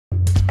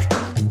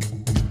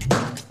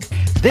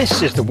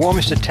This is the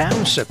Warminster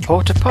Town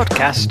Supporter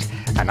Podcast,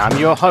 and I'm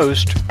your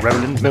host,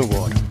 Roland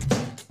Millward.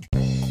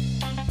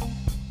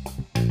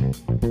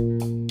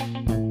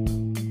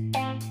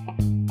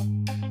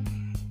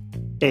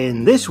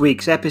 In this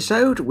week's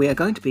episode, we are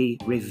going to be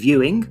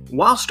reviewing,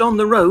 whilst on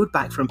the road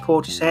back from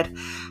Portishead,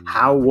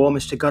 how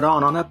Warminster got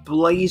on a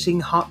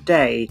blazing hot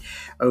day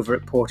over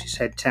at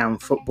Portishead Town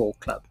Football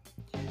Club.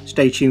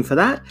 Stay tuned for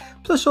that,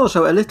 plus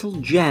also a little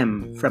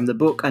gem from the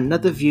book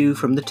Another View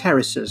from the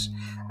Terraces,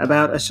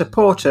 about a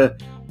supporter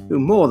who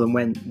more than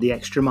went the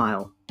extra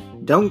mile.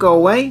 Don't go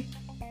away,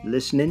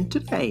 listen in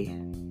today.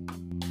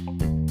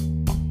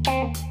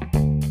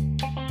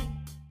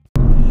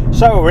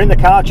 So we're in the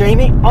car,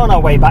 Jamie, on our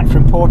way back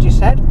from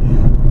Portishead.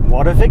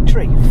 What a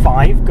victory,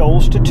 5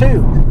 goals to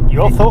 2.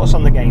 Your thoughts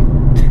on the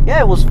game?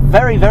 Yeah, it was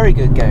very, very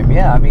good game.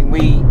 Yeah, I mean,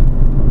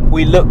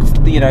 we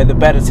looked, the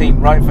better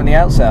team right from the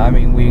outset. I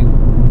mean, we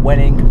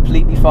went in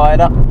completely fired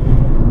up.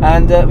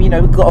 And, we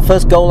got our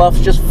first goal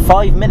after just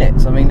 5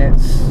 minutes. I mean,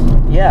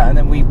 and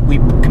then we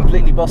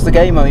completely bossed the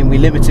game. I mean, we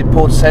limited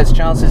Portishead's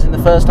chances in the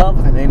first half.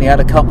 I think they only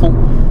had a couple.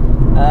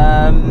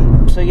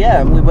 And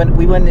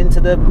we went into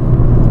the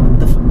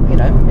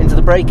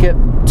break at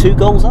 2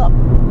 goals up.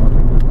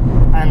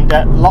 And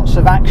lots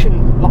of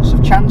action, lots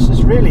of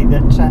chances really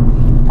that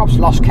perhaps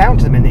lost count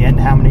of them in the end,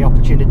 how many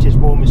opportunities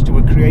Warminster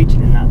were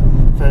creating in that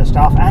first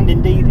half, and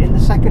indeed in the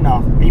second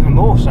half, even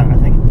more so, I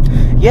think.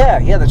 Yeah,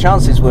 the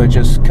chances were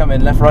just coming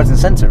left, right and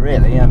centre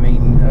really. I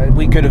mean,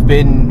 we could have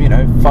been,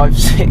 5,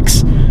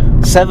 6,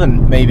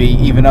 7 maybe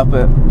even up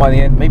by the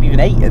end, maybe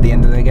even 8 at the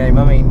end of the game.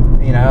 I mean,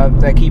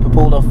 their keeper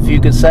pulled off a few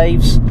good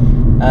saves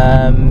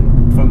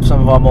from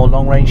some of our more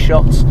long-range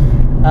shots.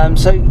 And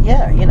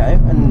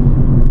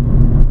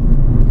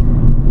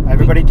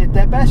everybody did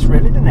their best,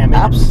 really, didn't they? I mean,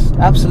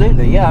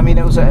 absolutely, yeah. I mean,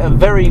 it was a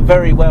very,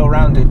 very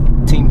well-rounded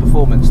team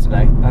performance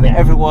today. I think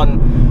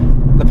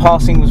the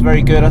passing was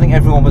very good. I think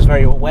everyone was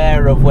very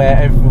aware of where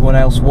everyone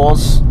else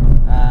was.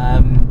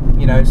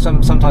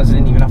 Sometimes they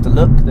didn't even have to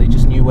look; they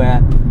just knew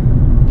where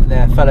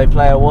their fellow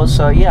player was.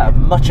 So,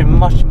 much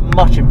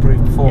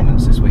improved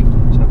performance this week.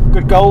 So,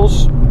 good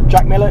goals: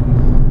 Jack Millett,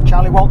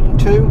 Charlie Walton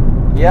 2.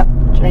 Yeah.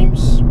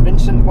 James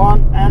Vincent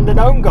 1, and an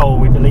own goal,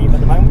 we believe, at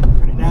the moment.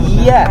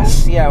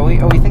 Yes,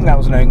 we think that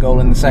was an own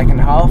goal in the second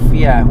half.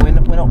 Yeah, we're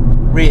not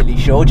really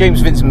sure.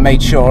 James Vincent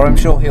made sure. I'm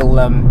sure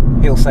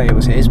he'll say it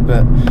was his,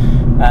 but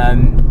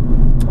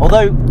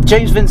although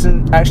James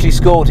Vincent actually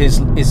scored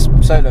his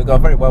solo goal,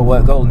 very well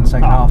worked goal in the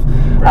second half,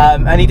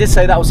 and he did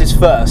say that was his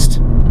first.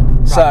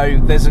 Right. So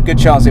there's a good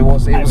chance it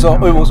was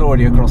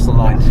already across the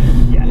line.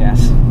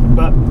 Yes.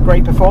 But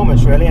great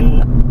performance, really,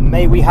 and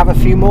may we have a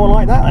few more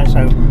like that.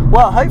 So,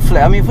 well,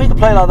 hopefully. I mean, if we could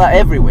play like that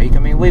every week, I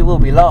mean, we will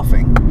be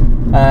laughing.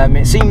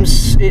 It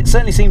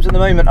certainly seems at the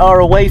moment our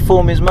away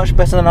form is much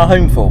better than our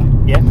home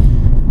form. Yeah.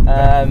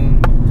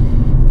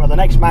 Well, the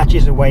next match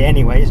is away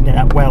anyway, isn't it?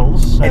 At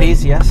Wells. So it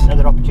is, yes.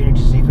 Another opportunity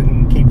to see if we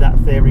can keep that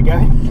theory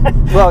going.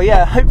 Well,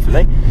 yeah,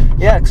 hopefully.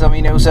 Yeah, because I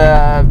mean, it was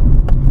I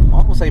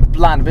won't say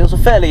bland, but it was a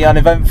fairly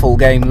uneventful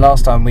game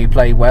last time we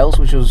played Wales,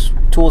 which was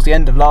towards the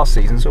end of last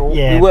season. So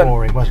we weren't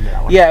boring, wasn't it?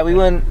 That one? Yeah, we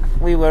weren't.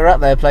 We were at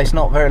their place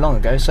not very long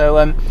ago. So,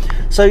 I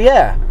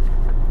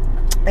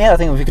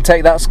think if we could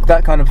take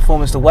that kind of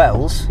performance to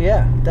Wales,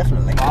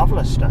 definitely.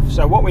 Marvellous stuff.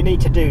 So what we need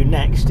to do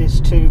next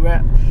is to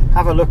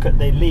have a look at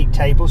the league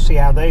table, see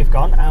how they've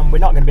gone, and we're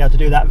not going to be able to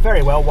do that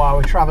very well while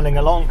we're travelling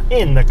along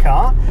in the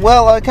car.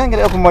 Well, I can get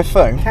it up on my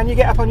phone. Can you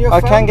get up on your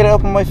phone? I can get it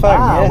up on my phone,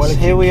 yes. Well,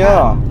 here we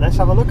are. Let's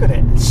have a look at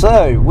it.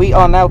 So, we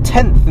are now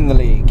 10th in the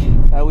league.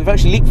 We've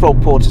actually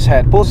leapfrogged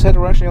Portishead. Portishead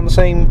are actually on the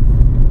same...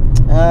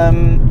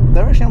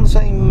 they're actually on the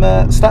same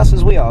stats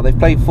as we are. They've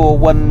played 4,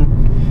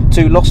 1,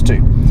 2, lost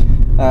 2.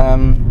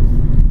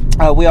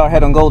 We are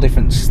ahead on goal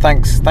difference,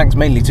 thanks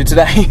mainly to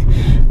today.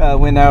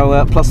 We're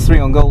now +3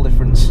 on goal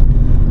difference.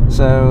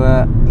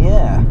 So,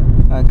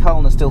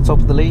 Carlton are still top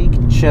of the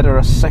league, Cheddar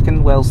are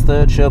 2nd, Wales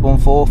 3rd, Sherborne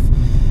 4th,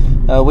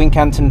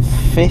 Wincanton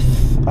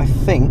 5th, I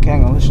think.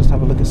 Hang on, let's just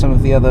have a look at some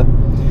of the other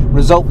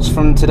results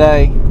from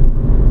today.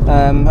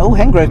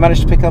 Hengrove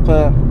managed to pick up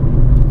a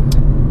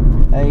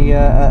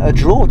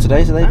draw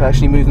today, so they've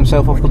actually moved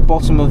themselves off the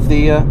bottom of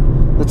the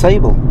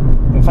table.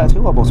 In fact,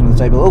 who are bottom of the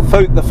table?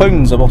 The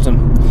Phones are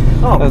bottom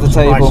of the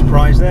table.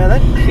 Surprise there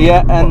then.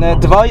 Yeah, and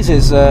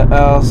Devices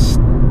are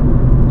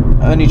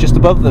only just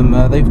above them.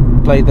 They've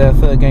played their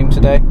 3rd game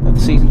today of the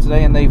season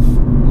today, and they've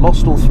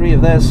lost all 3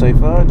 of theirs so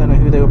far. I don't know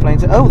who they were playing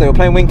today. They were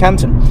playing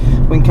Wincanton.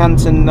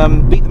 Wincanton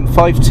beat them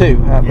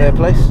 5-2 at their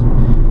place.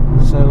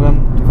 So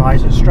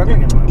Devices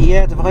struggling at the moment.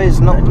 Yeah,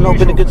 Devices not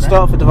been a good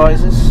start for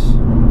Devices.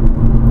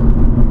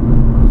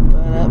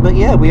 But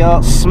we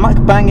are smack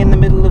bang in the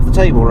middle of the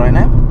table right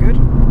now. Good.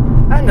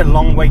 And a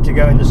long way to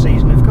go in the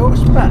season, of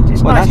course, but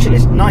it's nice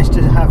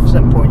to have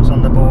some points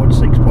on the board.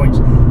 6 points,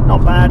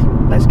 not bad.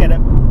 Let's get a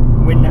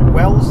win at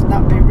Wells.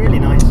 That'd be really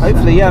nice.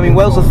 Hopefully, yeah. I mean,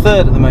 Wells are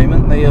 3rd at the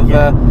moment. They have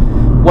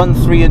won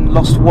 3 and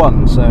lost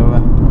 1. So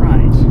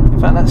right. In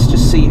fact, let's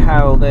just see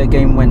how their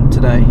game went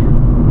today.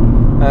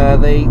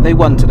 They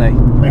won today.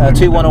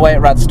 2-1 away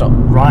at Radstock.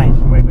 Right,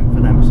 way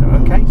for them. So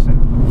okay, so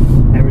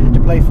everything to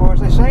play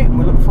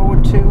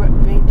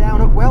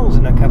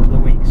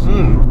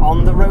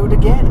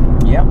again.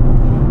 Yep.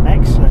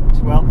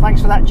 Excellent. Well,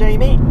 thanks for that,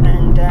 Jamie,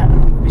 and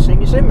we'll be seeing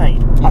you soon, mate.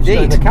 I'm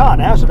still in the car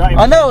now, so don't even...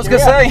 I know, I was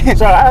going to say.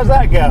 So how's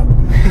that go?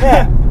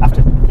 Yeah, I have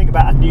to think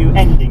about a new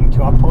ending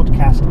to our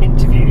podcast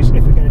interviews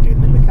if we're going to do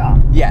them in the car.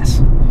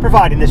 Yes.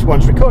 Providing this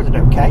one's recorded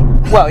okay.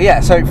 Well,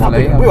 yes,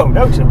 hopefully. We won't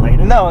know till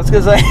later. No, I was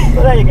going to say.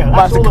 But there you go.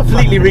 I'll have to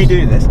completely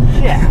redo this.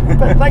 Yeah,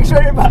 but thanks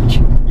very much.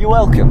 You're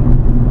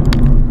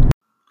welcome.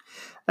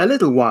 A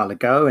little while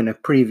ago, in a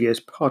previous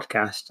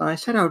podcast, I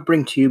said I would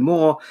bring to you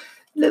more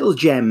little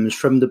gems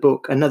from the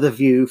book Another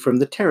View from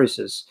the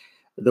Terraces,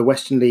 the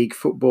Western League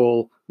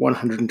Football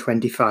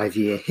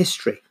 125-year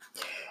history.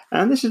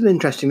 And this is an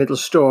interesting little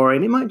story,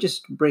 and it might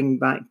just bring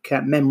back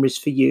memories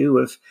for you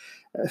of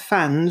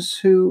fans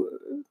who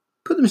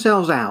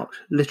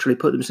literally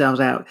put themselves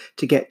out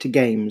to get to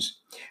games.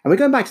 And we're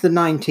going back to the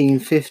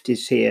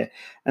 1950s here,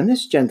 and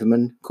this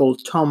gentleman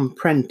called Tom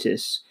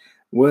Prentice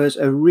was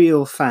a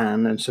real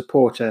fan and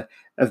supporter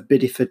of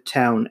Bideford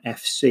Town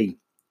FC.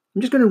 I'm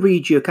just going to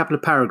read you a couple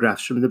of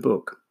paragraphs from the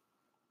book.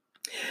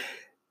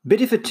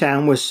 Bideford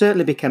Town was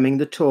certainly becoming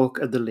the talk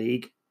of the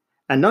league,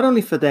 and not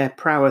only for their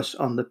prowess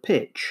on the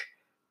pitch,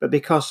 but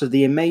because of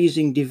the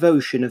amazing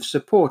devotion of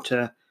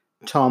supporter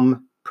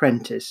Tom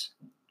Prentice.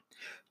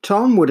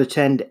 Tom would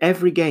attend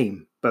every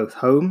game, both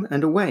home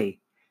and away,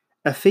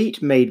 a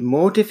feat made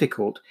more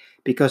difficult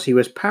because he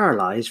was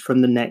paralysed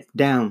from the neck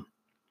down.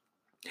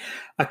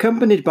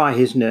 Accompanied by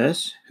his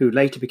nurse, who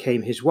later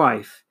became his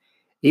wife,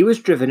 he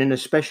was driven in a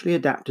specially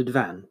adapted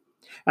van,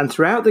 and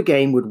throughout the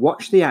game would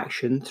watch the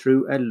action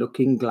through a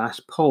looking-glass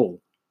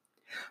pole.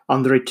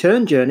 On the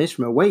return journeys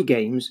from away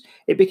games,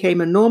 it became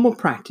a normal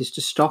practice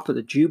to stop at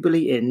the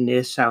Jubilee Inn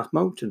near South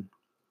Moulton,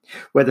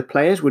 where the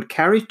players would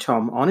carry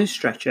Tom on his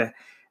stretcher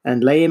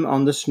and lay him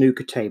on the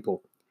snooker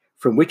table,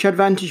 from which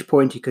advantage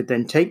point he could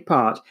then take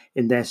part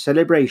in their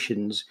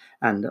celebrations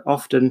and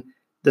often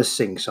the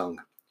sing-song.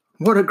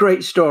 What a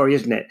great story,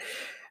 isn't it?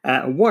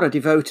 What a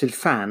devoted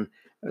fan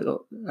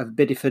of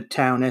Bideford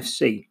Town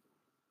FC.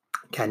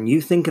 Can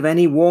you think of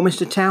any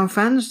Warminster Town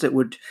fans that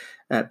would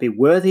be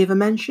worthy of a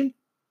mention?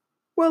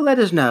 Well, let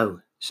us know.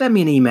 Send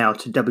me an email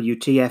to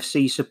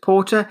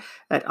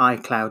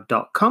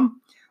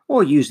wtfcsupporter@icloud.com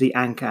or use the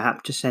Anchor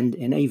app to send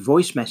in a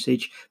voice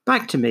message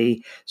back to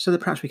me so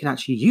that perhaps we can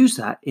actually use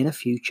that in a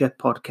future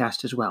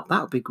podcast as well.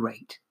 That would be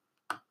great.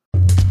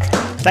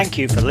 Thank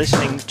you for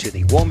listening to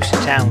the Warminster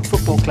Town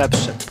Football Club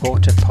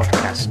Supporter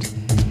Podcast.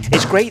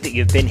 It's great that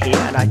you've been here,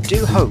 and I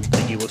do hope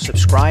that you will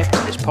subscribe to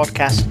this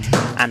podcast,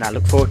 and I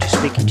look forward to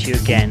speaking to you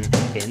again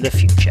in the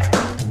future.